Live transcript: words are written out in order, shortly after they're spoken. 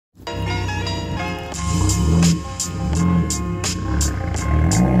Hey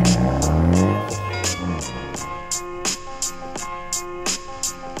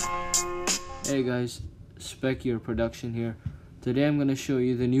guys, Spec your production here. Today I'm going to show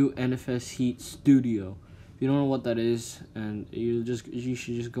you the new NFS HEAT STUDIO. If you don't know what that is, and you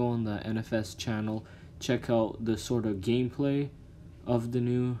should just go on the NFS channel, check out the sort of gameplay of the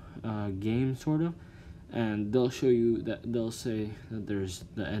new game sort of, and they'll show you that they'll say that there's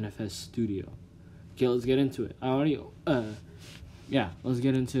the NFS Studio. Okay, let's get into it. Let's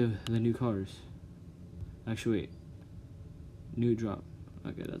get into the new cars. Actually, wait. New drop.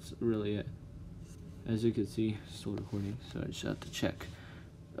 Okay, that's really it. As you can see, still recording, so I just have to check.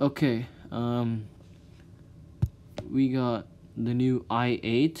 Okay, we got the new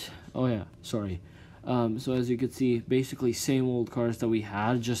i8. Oh yeah, sorry. So as you can see, basically same old cars that we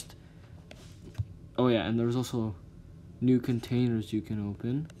had, just... Oh yeah, and there's also new containers you can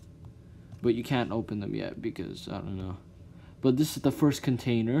open, but you can't open them yet because, I don't know. But this is the first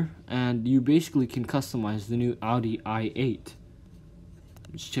container, and you basically can customize the new Audi i8.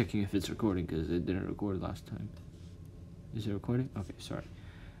 Just checking if it's recording because it didn't record last time. Is it recording? Okay, sorry.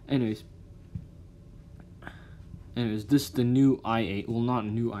 Anyways, this is the new i8. Well, not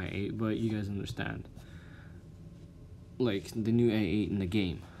new i8, but you guys understand. Like the new i8 in the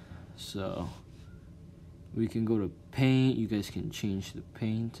game. So we can go to paint. You guys can change the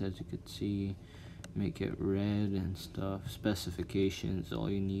paint, as you can see, make it red and stuff. Specifications, all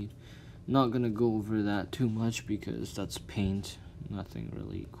you need. Not gonna go over that too much because that's paint. Nothing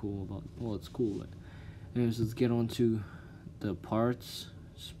really cool about, well, it's cool, but anyways, let's get on to the parts.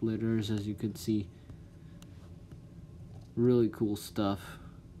 Splitters, as you can see, really cool stuff,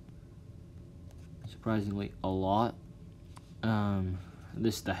 surprisingly a lot.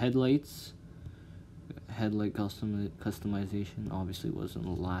 This is the headlights. Headlight customization obviously was in the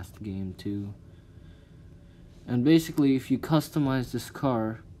last game too. And basically, if you customize this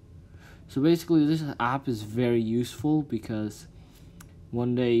car, so basically this app is very useful because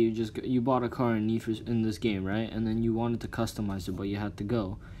one day you bought a car in this game, right? And then you wanted to customize it, but you had to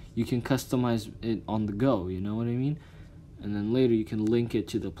go. You can customize it on the go, you know what I mean? And then later you can link it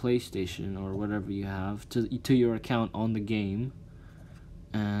to the PlayStation or whatever you have to your account on the game,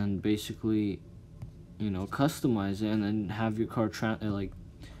 and basically, you know, customize it and then have your car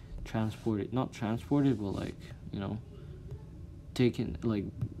transported, not transported, but like, you know, taken, like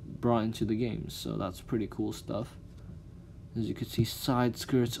brought into the game. So that's pretty cool stuff. As you can see, side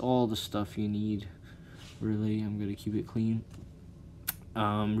skirts, all the stuff you need. Really, I'm gonna keep it clean.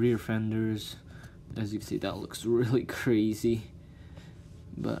 Rear fenders, as you can see, that looks really crazy,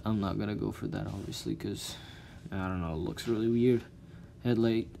 but I'm not gonna go for that obviously because I don't know, it looks really weird.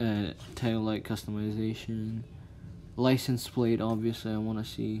 Headlight, tail light customization, license plate. Obviously, I want to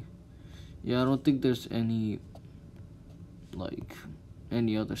see. Yeah, I don't think there's any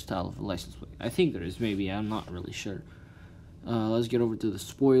other style of license plate. I think there is, maybe. I'm not really sure. Let's get over to the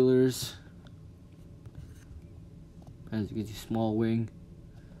spoilers. As you can see, small wing,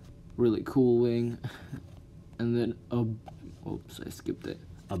 really cool wing, and then oops, I skipped it.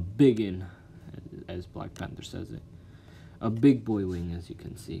 A biggin, as Black Panther says it. A big boy wing, as you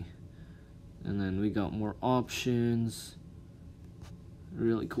can see. And then we got more options.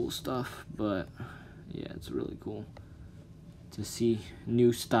 Really cool stuff, but yeah, it's really cool to see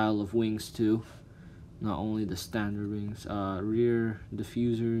new style of wings too. Not only the standard wings, rear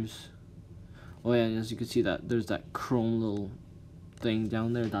diffusers. Oh yeah, and as you can see, that there's that chrome little thing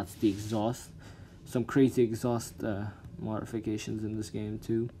down there. That's the exhaust. Some crazy exhaust modifications in this game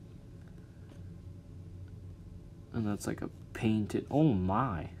too. And that's like a painted. Oh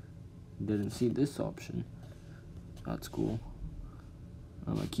my! Didn't see this option. That's cool.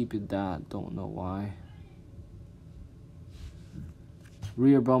 I'm gonna keep it that. Don't know why.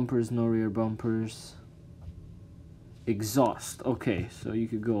 Rear bumpers, no rear bumpers. Exhaust. Okay, so you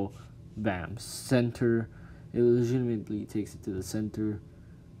could go, bam, center. It legitimately takes it to the center.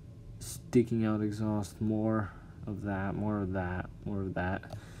 Sticking out exhaust. More of that. More of that. More of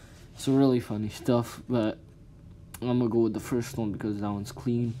that. So really funny stuff. But I'm gonna go with the first one because that one's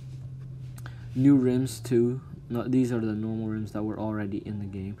clean. New rims too. No, these are the normal rims that were already in the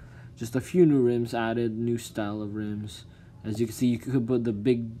game. Just a few new rims added. New style of rims. As you can see, you could put the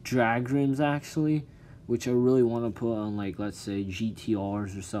big drag rims actually, which I really want to put on, like, let's say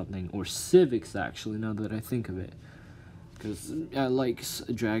GTRs or something, or Civics actually, now that I think of it, because I like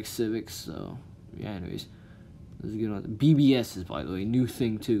drag Civics. So yeah, anyways, let's get on. BBS is, by the way, new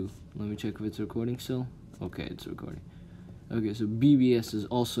thing too. Let me check if it's recording still. Okay, it's recording. Okay, so BBS is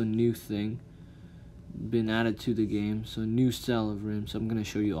also a new thing, been added to the game. So new style of rims. I'm gonna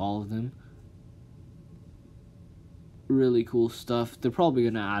show you all of them. really cool stuff. They're probably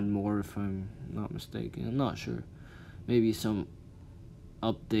gonna add more if I'm not mistaken. I'm not sure. Maybe some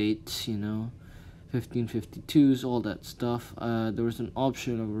updates, you know, 1552s, all that stuff. There was an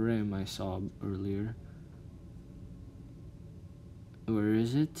option of rim I saw earlier. Where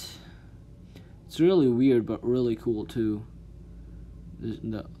is it? It's really weird, but really cool too.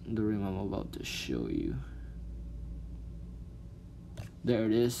 The rim I'm about to show you. There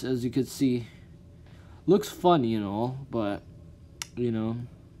it is. As you can see, looks fun, you know, but you know,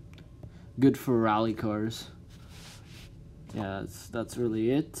 good for rally cars. Yeah, that's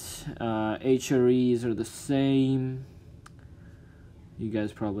really it. HREs are the same. You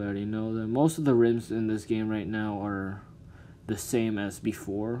guys probably already know them. Most of the rims in this game right now are the same as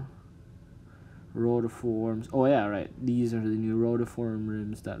before. Rotiforms. Oh yeah, right. These are the new rotiform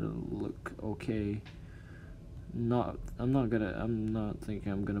rims that look okay. I'm not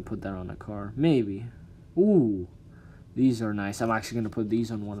thinking I'm gonna put that on a car. Maybe. Ooh, these are nice. I'm actually gonna put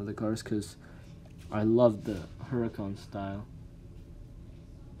these on one of the cars because I love the Huracan style.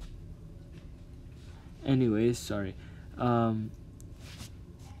 Anyways, sorry. Yeah,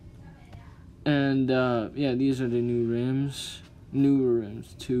 these are the new rims. Newer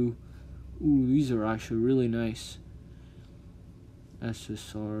rims too. Ooh, these are actually really nice.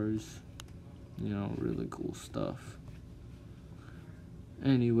 SSRs, you know, really cool stuff.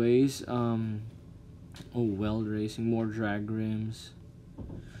 Anyways, oh, Weld Racing, more drag rims.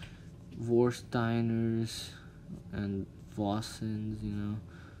 Vorsteiners and Vossens, you know,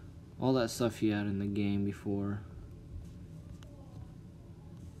 all that stuff you had in the game before.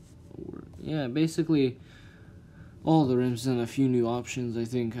 Yeah, basically all the rims and a few new options. I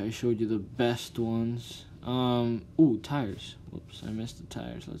think I showed you the best ones. Ooh, tires. Whoops, I missed the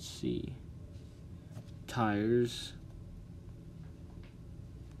tires. Let's see. Tires.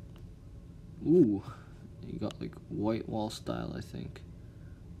 Ooh, you got like white wall style, I think.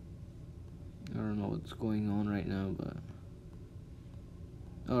 I don't know what's going on right now, but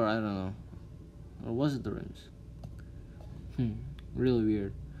or I don't know. Or was it the rims? Really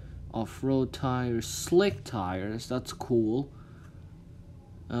weird. Off-road tires, slick tires, that's cool.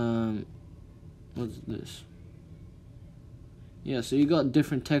 What's this? Yeah, so you got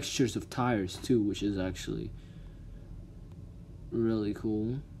different textures of tires too, which is actually really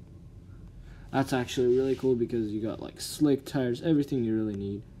cool. That's actually really cool because you got like slick tires, everything you really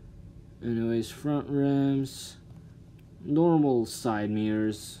need. Anyways, front rims, normal side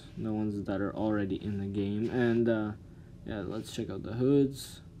mirrors, the ones that are already in the game, and yeah, let's check out the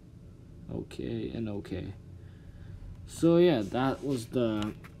hoods. Okay and okay. So yeah, that was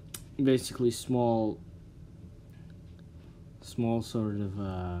the basically small sort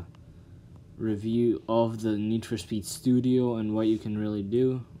of review of the Need for Speed Studio and what you can really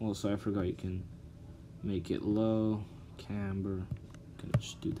do. Also, I forgot you can make it low, camber. I'm gonna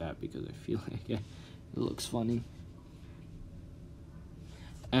just do that because I feel like it looks funny.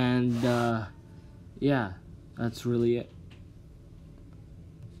 And yeah, that's really it.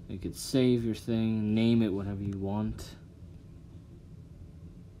 You could save your thing, name it whatever you want.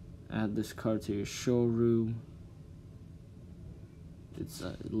 Add this car to your showroom. It's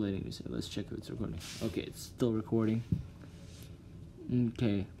letting me say. Let's check if it's recording. Okay, it's still recording.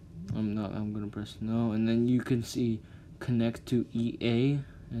 Okay, I'm gonna press no, and then you can see connect to EA.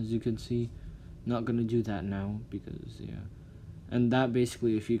 As you can see, not gonna do that now because yeah. And that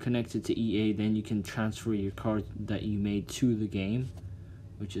basically, if you connect it to EA, then you can transfer your car that you made to the game,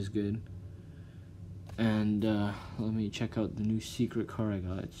 which is good. And let me check out the new secret car I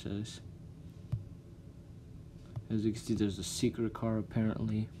got. It says, as you can see, there's a secret car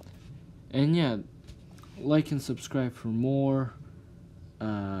apparently. And yeah, like and subscribe for more.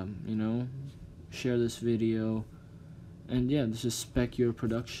 You know, share this video. And yeah, this is Spec Your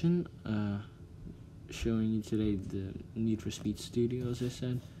Production, showing you today the Need for Speed Studio, as I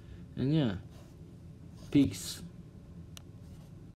said. And yeah, peace.